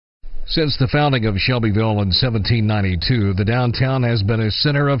Since the founding of Shelbyville in 1792, the downtown has been a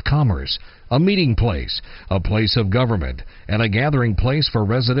center of commerce, a meeting place, a place of government, and a gathering place for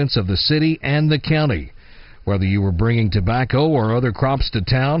residents of the city and the county. Whether you were bringing tobacco or other crops to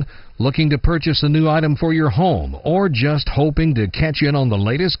town, looking to purchase a new item for your home, or just hoping to catch in on the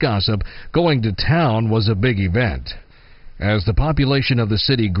latest gossip, going to town was a big event. As the population of the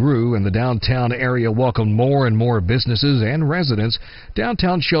city grew and the downtown area welcomed more and more businesses and residents,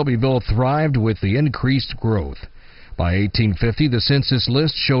 downtown Shelbyville thrived with the increased growth. By 1850, the census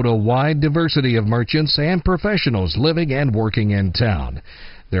list showed a wide diversity of merchants and professionals living and working in town.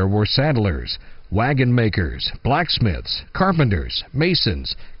 There were saddlers, wagon makers, blacksmiths, carpenters,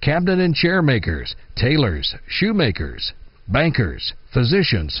 masons, cabinet and chair makers, tailors, shoemakers, bankers,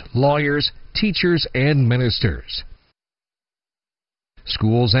 physicians, lawyers, teachers, and ministers.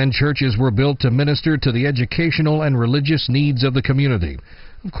 Schools and churches were built to minister to the educational and religious needs of the community.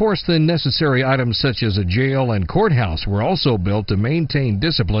 Of course, the necessary items such as a jail and courthouse were also built to maintain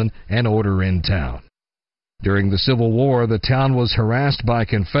discipline and order in town. During the Civil War, the town was harassed by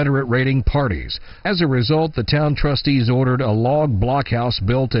Confederate raiding parties. As a result, the town trustees ordered a log blockhouse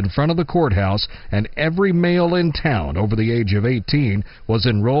built in front of the courthouse, and every male in town over the age of 18 was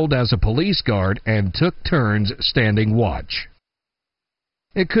enrolled as a police guard and took turns standing watch.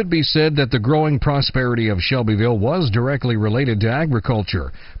 It could be said that the growing prosperity of Shelbyville was directly related to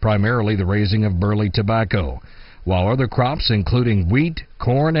agriculture, primarily the raising of burley tobacco. While other crops, including wheat,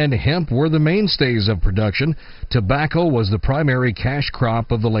 corn, and hemp, were the mainstays of production, tobacco was the primary cash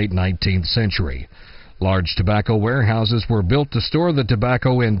crop of the late 19th century. Large tobacco warehouses were built to store the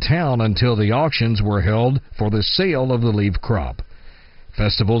tobacco in town until the auctions were held for the sale of the leaf crop.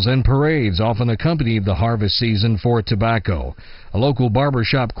 Festivals and parades often accompanied the harvest season for tobacco. A local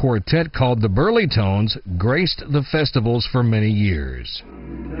barbershop quartet called the Burley Tones graced the festivals for many years.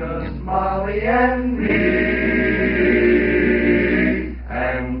 Just Molly and me,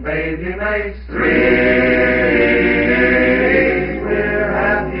 and baby makes three. We're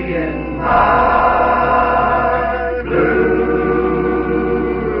happy in my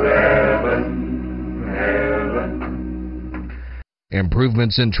blue heaven.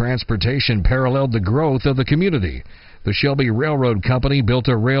 Improvements in transportation paralleled the growth of the community. The Shelby Railroad Company built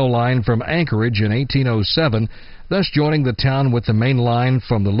a rail line from Anchorage in 1807, thus joining the town with the main line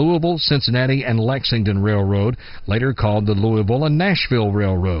from the Louisville, Cincinnati, and Lexington Railroad, later called the Louisville and Nashville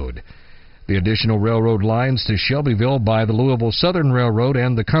Railroad. The additional railroad lines to Shelbyville by the Louisville Southern Railroad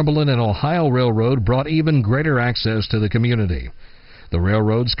and the Cumberland and Ohio Railroad brought even greater access to the community. The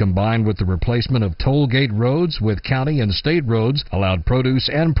railroads, combined with the replacement of toll gate roads with county and state roads, allowed produce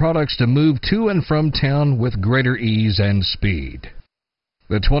and products to move to and from town with greater ease and speed.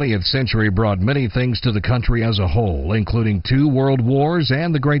 The 20th century brought many things to the country as a whole, including 2 world wars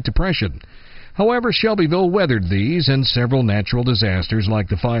and the Great Depression. However, Shelbyville weathered these and several natural disasters like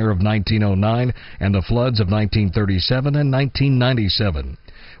the fire of 1909 and the floods of 1937 and 1997.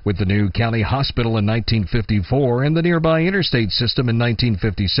 With the new county hospital in 1954 and the nearby interstate system in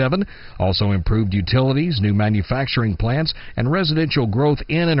 1957, also improved utilities, new manufacturing plants, and residential growth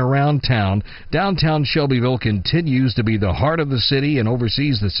in and around town, downtown Shelbyville continues to be the heart of the city and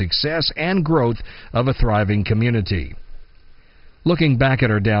oversees the success and growth of a thriving community. Looking back at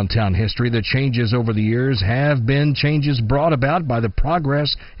our downtown history, the changes over the years have been changes brought about by the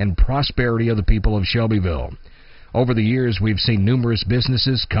progress and prosperity of the people of Shelbyville. Over the years, we've seen numerous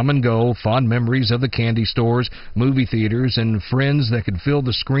businesses come and go, fond memories of the candy stores, movie theaters, and friends that could fill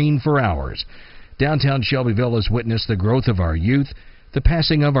the screen for hours. Downtown Shelbyville has witnessed the growth of our youth, the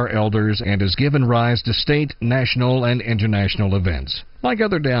passing of our elders, and has given rise to state, national, and international events. Like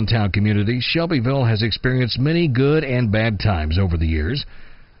other downtown communities, Shelbyville has experienced many good and bad times over the years.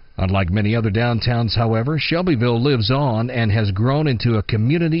 Unlike many other downtowns, however, Shelbyville lives on and has grown into a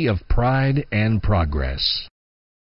community of pride and progress.